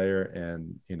next layer.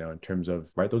 And, in terms of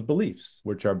those beliefs,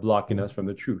 which are blocking us from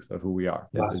the truth of who we are.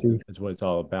 It's what it's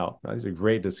all about. These are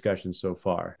great discussions so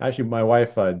far. Actually, my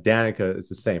wife, Danica, is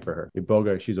the same for her.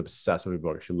 Iboga, she's obsessed with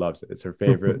Iboga. She loves it. It's her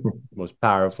favorite, most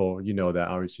powerful. That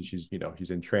obviously she's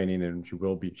in training, and she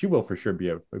will for sure be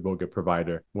a Iboga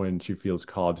provider when she feels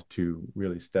called to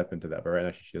really step into that. But right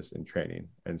now she's just in training.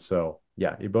 And so,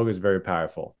 yeah, Iboga is very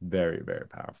powerful, very, very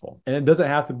powerful. And it doesn't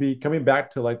have to be, coming back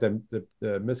to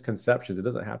the misconceptions, it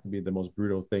doesn't have to be the most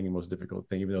brutal thing and most difficult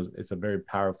thing, even though it's a very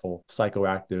powerful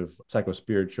psychoactive,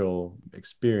 psychospiritual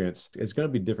experience. It's going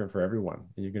to be different for everyone.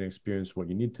 And you're going to experience what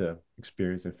you need to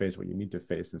experience and face what you need to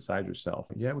face inside yourself.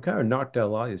 Yeah, we kind of knocked out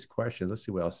a lot of these questions. Let's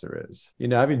see what else there is.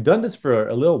 Having done this for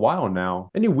a little while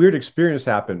now, any weird experience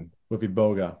happen with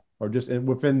Iboga? or just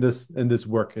within this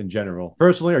work in general?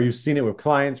 Personally, or you've seen it with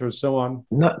clients or so on?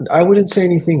 Not, I wouldn't say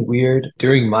anything weird.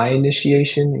 During my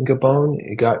initiation in Gabon,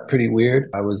 it got pretty weird.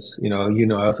 I was, I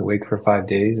was awake for 5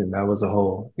 days, and that was a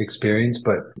whole experience.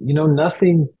 But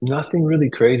nothing really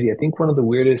crazy. I think one of the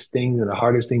weirdest things and the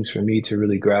hardest things for me to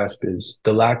really grasp is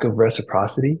the lack of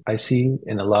reciprocity I see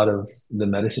in a lot of the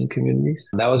medicine communities.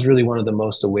 And that was really one of the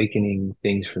most awakening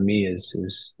things for me is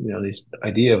this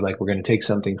idea of like, we're going to take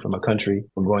something from a country,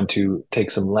 we're going to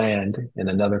take some land in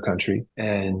another country,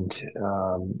 and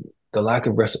the lack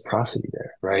of reciprocity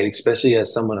there, right? Especially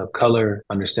as someone of color,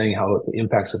 understanding how the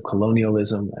impacts of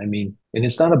colonialism. I mean, and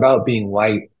it's not about being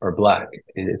white or black.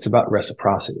 It's about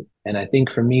reciprocity. And I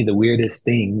think for me, the weirdest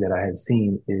thing that I have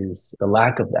seen is the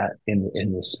lack of that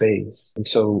in the space. And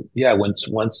so, yeah,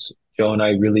 once Joe and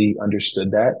I really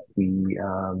understood that, we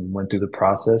went through the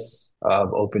process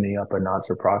of opening up a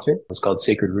not-for-profit. It's called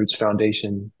Sacred Roots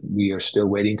Foundation. We are still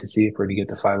waiting to see if we're to get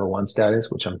the 501 status,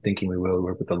 which I'm thinking we will.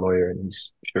 Work with the lawyer, and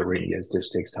just sure it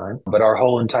just takes time. But our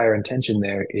whole entire intention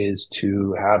there is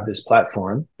to have this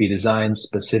platform be designed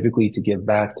specifically to give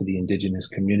back to the indigenous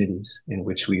communities in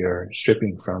which we are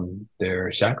stripping from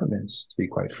their sacraments, to be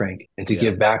quite frank, and to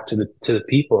give back to the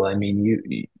people. I mean,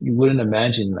 you wouldn't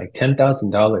imagine like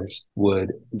 $10,000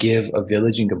 would give a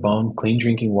village in Gabon clean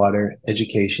drinking water,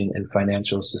 education, and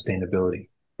financial sustainability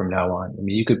from now on. I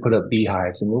mean, you could put up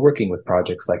beehives, and we're working with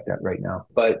projects like that right now.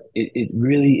 But it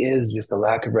really is just the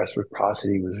lack of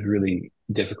reciprocity was really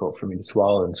difficult for me to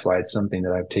swallow. And that's why it's something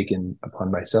that I've taken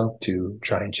upon myself to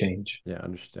try and change. Yeah,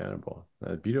 understandable.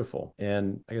 Beautiful.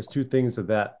 And I guess two things of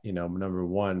that, number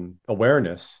one,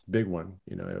 awareness, big one.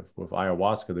 With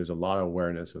ayahuasca, there's a lot of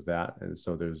awareness with that.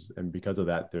 And because of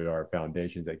that, there are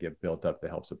foundations that get built up to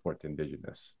help support the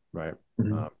indigenous, right?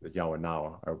 Mm-hmm. The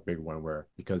Yawanawa are a big one where,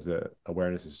 because the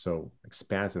awareness is so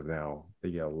expansive now,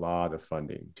 they get a lot of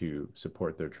funding to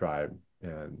support their tribe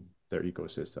and their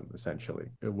ecosystem, essentially.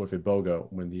 With Iboga,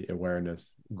 when the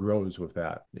awareness grows with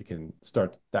that, can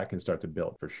start to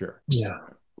build for sure. Yeah.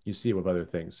 You see it with other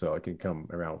things, so it can come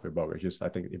around with Iboga. It's just, I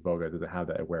think Iboga doesn't have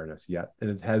that awareness yet. And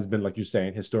it has been, like you're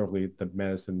saying, historically, the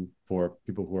medicine for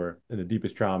people who are in the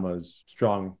deepest traumas,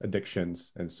 strong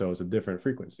addictions. And so it's a different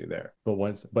frequency there.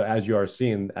 But as you are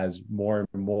seeing, as more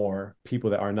and more people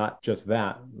that are not just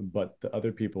that, but the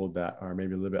other people that are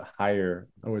maybe a little bit higher,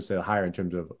 I would say higher in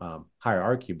terms of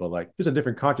hierarchy, but like just a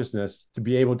different consciousness to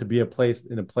be able to be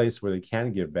in a place where they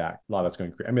can give back. A lot that's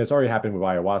going to create. I mean, it's already happened with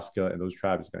ayahuasca, and those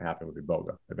tribes. It's going to happen with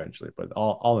Iboga eventually, but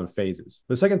all in phases.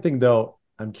 The second thing, though,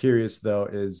 I'm curious though,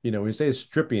 is, when you say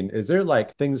stripping, is there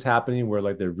like things happening where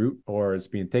like the root, or it's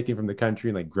being taken from the country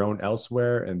and like grown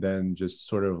elsewhere, and then just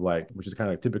sort of like, which is kind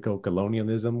of like typical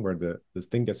colonialism, where this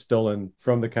thing gets stolen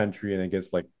from the country and it gets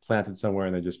like planted somewhere,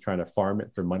 and they're just trying to farm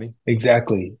it for money?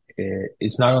 Exactly.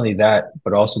 It's not only that,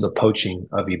 but also the poaching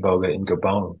of Iboga in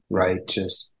Gabon, right?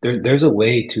 Just there's a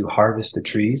way to harvest the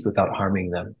trees without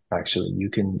harming them. Actually,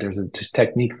 there's a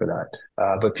technique for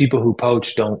that. But people who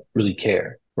poach don't really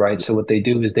care. Right. So what they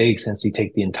do is they essentially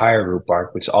take the entire root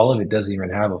bark, which all of it doesn't even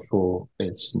have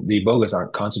the Ibogas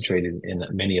aren't concentrated in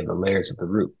many of the layers of the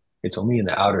root. It's only in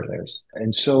the outer layers.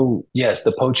 And so, yes,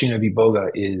 the poaching of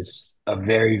Iboga is a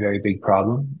very, very big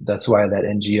problem. That's why that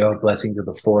NGO, Blessings of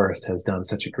the Forest, has done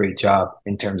such a great job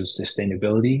in terms of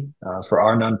sustainability. For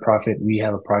our nonprofit, we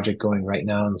have a project going right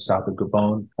now in the south of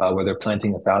Gabon, where they're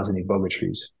planting 1,000 Iboga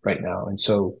trees right now. And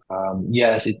so,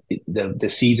 yes, the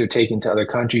seeds are taken to other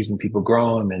countries and people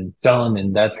grow them and sell them,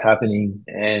 and that's happening.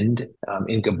 And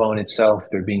in Gabon itself,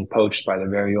 they're being poached by their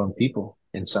very own people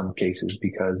in some cases,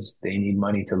 because they need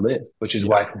money to live, which is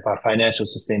why financial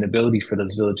sustainability for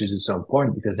those villages is so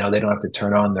important, because now they don't have to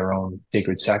turn on their own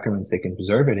sacred sacraments. They can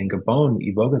preserve it. In Gabon,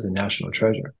 Iboga is a national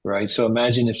treasure, right? So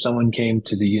imagine if someone came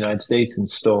to the United States and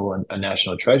stole a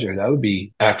national treasure, that would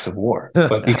be acts of war.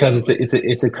 But because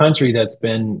it's a country that's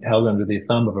been held under the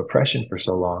thumb of oppression for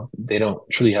so long, they don't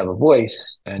truly have a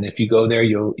voice. And if you go there,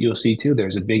 you'll see too,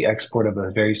 there's a big export of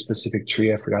a very specific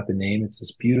tree. I forgot the name. It's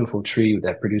this beautiful tree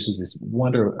that produces this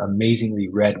amazingly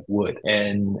red wood,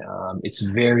 and it's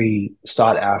very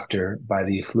sought after by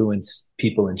the affluent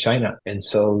people in China. And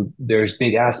so there's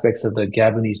big aspects of the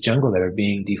Gabonese jungle that are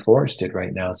being deforested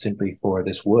right now simply for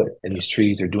this wood, and these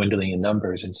trees are dwindling in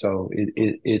numbers. And so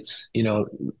it's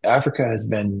Africa has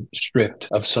been stripped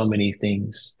of so many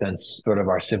things since sort of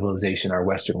our civilization, our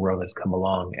Western world has come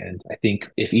along. And I think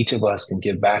if each of us can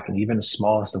give back in even the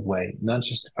smallest of way, not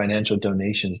just financial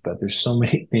donations, but there's so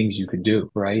many things you could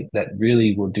do, right, that really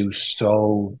really will do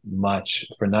so much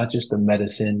for not just the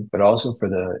medicine, but also for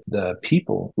the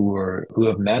people who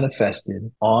have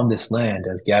manifested on this land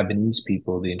as Gabonese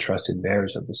people, the entrusted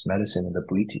bearers of this medicine and the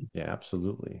Bwiti. Yeah,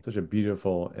 absolutely. Such a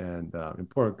beautiful and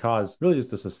important cause. Really,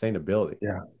 just the sustainability.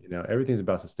 Yeah. You know, everything's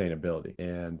about sustainability.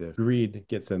 And if greed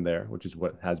gets in there, which is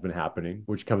what has been happening,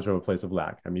 which comes from a place of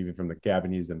lack. I mean, even from the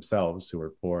Gabonese themselves, who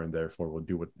are poor and therefore will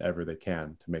do whatever they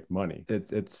can to make money.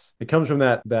 It comes from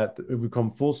that we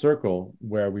come full circle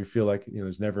where we feel like, you know,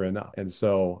 there's never enough. And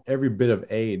so every bit of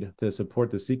aid to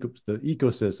support the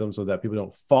ecosystem so that people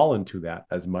don't fall into that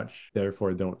as much,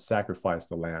 therefore don't sacrifice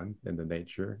the land and the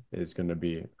nature, is going to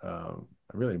be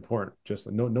really important. Just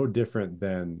no different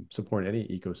than supporting any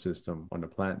ecosystem on the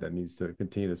planet that needs to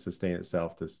continue to sustain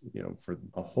itself, to, you know, for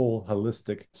a whole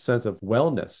holistic sense of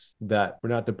wellness, that we're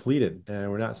not depleted and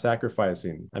we're not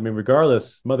sacrificing. I mean,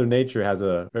 regardless, Mother Nature has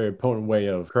a very potent way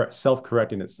of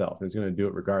self-correcting itself. It's going to do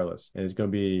it regardless, and it's going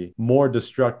to be more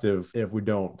destructive if we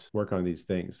don't work on these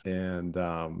things. And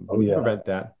we can prevent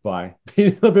that by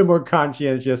being a little bit more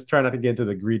conscientious, try not to get into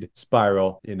the greed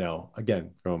spiral, you know,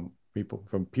 again, from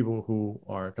people who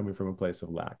are coming from a place of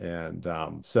lack. And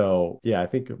so yeah, I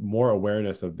think more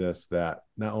awareness of this, that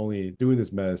not only doing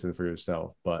this medicine for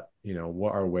yourself, but, you know,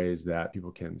 what are ways that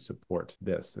people can support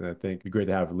this. And I think it'd be great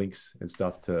to have links and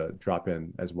stuff to drop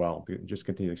in as well, to just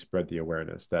continue to spread the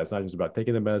awareness that it's not just about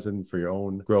taking the medicine for your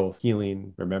own growth,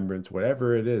 healing, remembrance,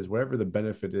 whatever it is, whatever the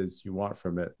benefit is you want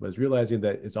from it, but it's realizing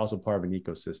that it's also part of an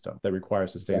ecosystem that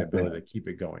requires sustainability to keep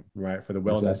it going, right? For the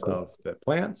wellness of the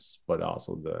plants, but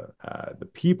also the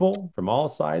people from all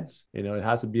sides. You know, it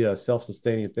has to be a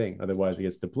self-sustaining thing. Otherwise it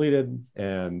gets depleted,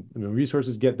 and when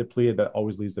resources get depleted, that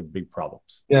always leads to big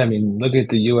problems. Yeah, I mean, look at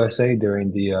the USA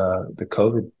during the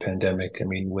COVID pandemic. I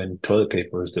mean, when toilet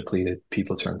paper was depleted,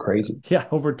 people turned crazy. Yeah,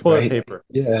 over toilet paper.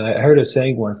 Yeah, and I heard a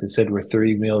saying once that said we're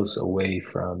 3 meals away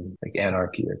from like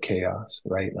anarchy or chaos,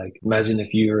 right? Like imagine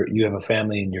if you have a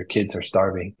family and your kids are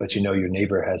starving, but you know your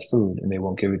neighbor has food and they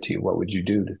won't give it to you. What would you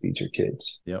do to feed your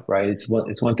kids? Yeah. Right. It's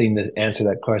one thing to answer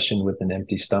that question with an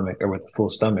empty stomach or with a full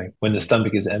stomach. When the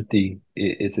stomach is empty,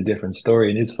 it's a different story.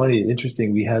 And it's funny,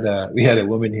 interesting. We had a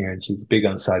woman here, and she's big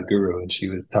on Sadhguru, and she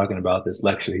was talking about this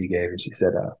lecture he gave, and she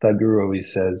said Sadhguru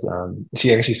always says,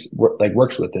 she actually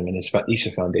works with him in his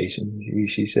Isha Foundation.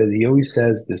 She said he always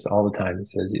says this all the time. He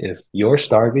says, if you're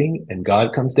starving and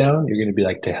God comes down, you're going to be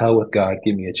like, to hell with God,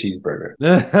 give me a cheeseburger.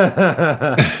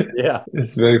 Yeah,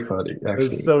 it's very funny. Actually,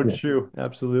 it's so true.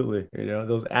 Absolutely. You know,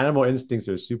 those animal instincts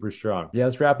are super strong. Yeah,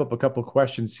 let's wrap up a couple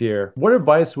questions here. What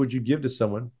advice would you give to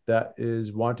someone that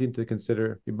is wanting to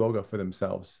consider Iboga for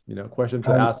themselves? You know, question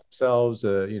to ask themselves,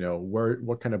 you know,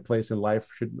 what kind of place in life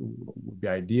would be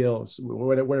ideal,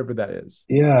 whatever that is.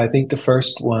 Yeah, I think the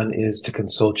first one is to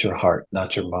consult your heart,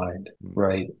 not your mind,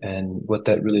 right? And what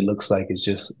that really looks like is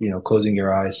just, you know, closing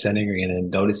your eyes, centering in, and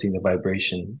noticing the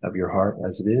vibration of your heart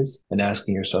as it is, and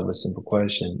asking yourself a simple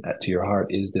question to your heart: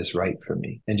 is this right for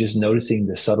me? And just noticing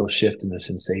the subtle shift in the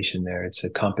sensation there. It's a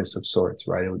compass of sorts,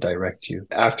 right? It will direct you.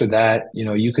 After that, you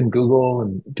know, you can Google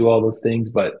and do all those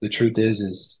things, but the truth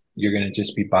is you're going to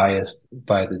just be biased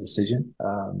by the decision.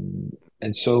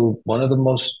 And so one of the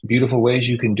most beautiful ways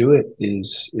you can do it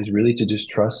is really to just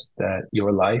trust that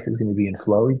your life is going to be in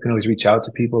flow. You can always reach out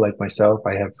to people like myself.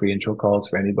 I have free intro calls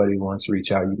for anybody who wants to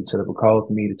reach out. You can set up a call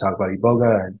with me to talk about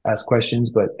Iboga and ask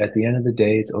questions. But at the end of the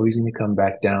day, it's always going to come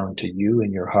back down to you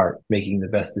and your heart making the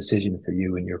best decision for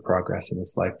you and your progress in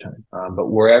this lifetime. But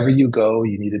wherever you go,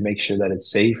 you need to make sure that it's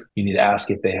safe. You need to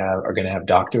ask if they are going to have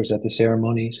doctors at the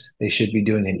ceremonies. They should be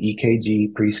doing an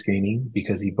EKG pre-screening,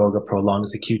 because Iboga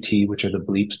prolongs the QT, which are the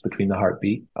bleeps between the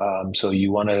heartbeat. So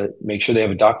you want to make sure they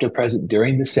have a doctor present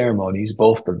during the ceremonies,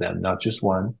 both of them, not just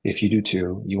one. If you do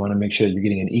two, you want to make sure you're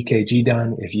getting an EKG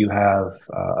done. If you have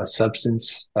a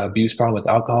substance abuse problem with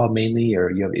alcohol mainly,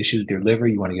 or you have issues with your liver,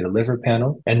 you want to get a liver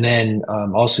panel. And then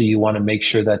also you want to make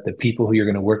sure that the people who you're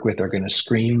going to work with are going to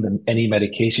screen any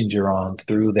medications you're on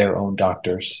through their own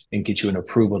doctors and get you an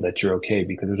approval that you're okay,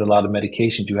 because there's a lot of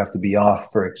medications you have to be off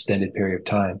for an extended period of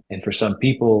time. And for some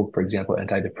people, for example,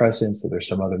 antidepressants, or there's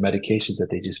some other medications that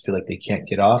they just feel like they can't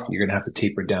get off, you're going to have to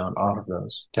taper down off of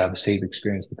those to have a safe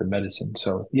experience with the medicine.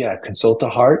 So yeah, consult the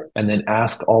heart, and then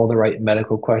ask all the right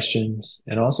medical questions,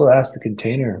 and also ask the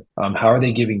container, how are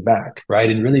they giving back, right?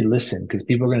 And really listen, because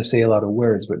people are going to say a lot of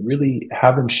words, but really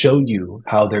have them show you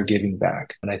how they're giving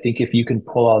back. And I think if you can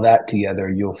pull all that together,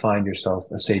 you'll find yourself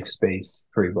a safe space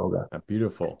for Iboga.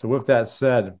 Beautiful. So with that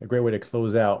said, a great way to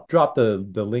close out. Drop the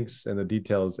links and the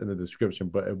details in the description,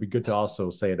 but it'd be good to also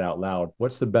say it out loud.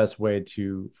 What's the best way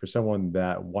for someone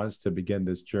that wants to begin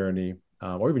this journey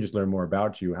or even just learn more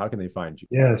about you, how can they find you?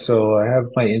 Yeah, so I have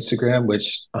my Instagram,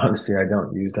 which honestly I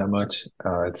don't use that much.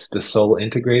 It's the Soul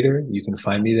Integrator. You can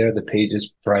find me there. The page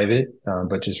is private,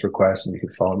 but just request and you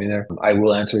can follow me there. I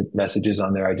will answer messages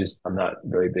on there. I'm not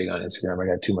very big on Instagram. I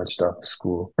got too much stuff,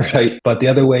 school, right? But the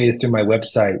other way is through my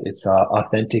website. It's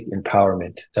Authentic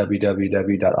Empowerment,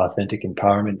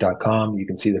 www.authentigempowerment.com. You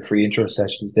can see the free intro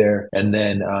sessions there. And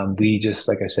then we just,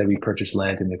 like I said, we purchased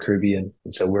land in the Caribbean.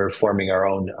 And so we're forming our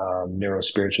own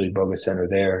neuro-spiritual Iboga center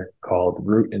there called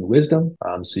Root and Wisdom.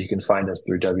 So you can find us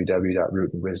through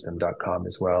www.rootandwisdom.com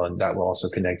as well. And that will also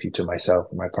connect you to myself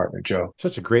and my partner, Joe.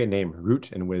 Such a great name,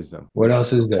 Root and Wisdom. What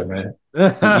else is there, man?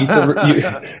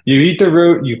 You eat the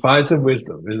root, you find some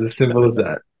wisdom. It's as simple as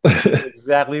that.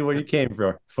 Exactly what you came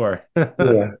for.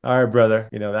 Yeah. All right, brother.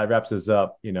 That wraps us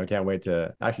up. Can't wait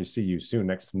to actually see you soon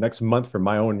next month for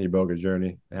my own Iboga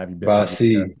journey. Have you been?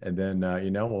 Basi. And then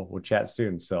we'll chat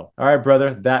soon. So, all right,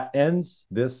 brother. That ends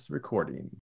this recording.